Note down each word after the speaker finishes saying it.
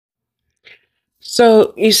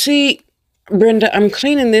So you see, Brenda, I'm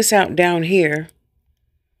cleaning this out down here.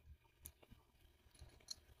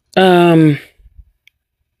 Um,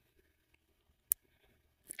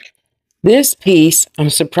 this piece, I'm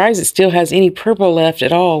surprised it still has any purple left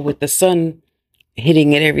at all with the sun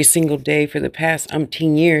hitting it every single day for the past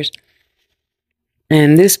umpteen years.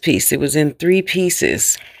 And this piece, it was in 3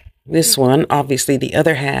 pieces. This one, obviously the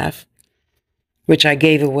other half, which I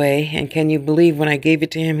gave away. And can you believe when I gave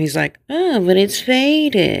it to him, he's like, oh, but it's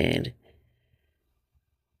faded.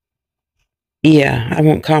 Yeah, I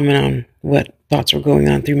won't comment on what thoughts were going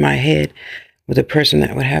on through my head with a person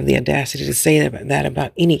that would have the audacity to say that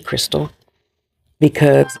about any crystal,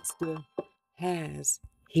 because it still has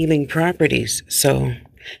healing properties. So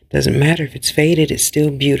it doesn't matter if it's faded, it's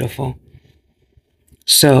still beautiful.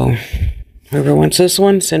 So whoever wants this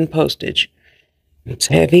one, send postage. It's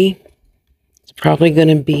heavy. It's probably going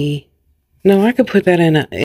to be, no, I could put that in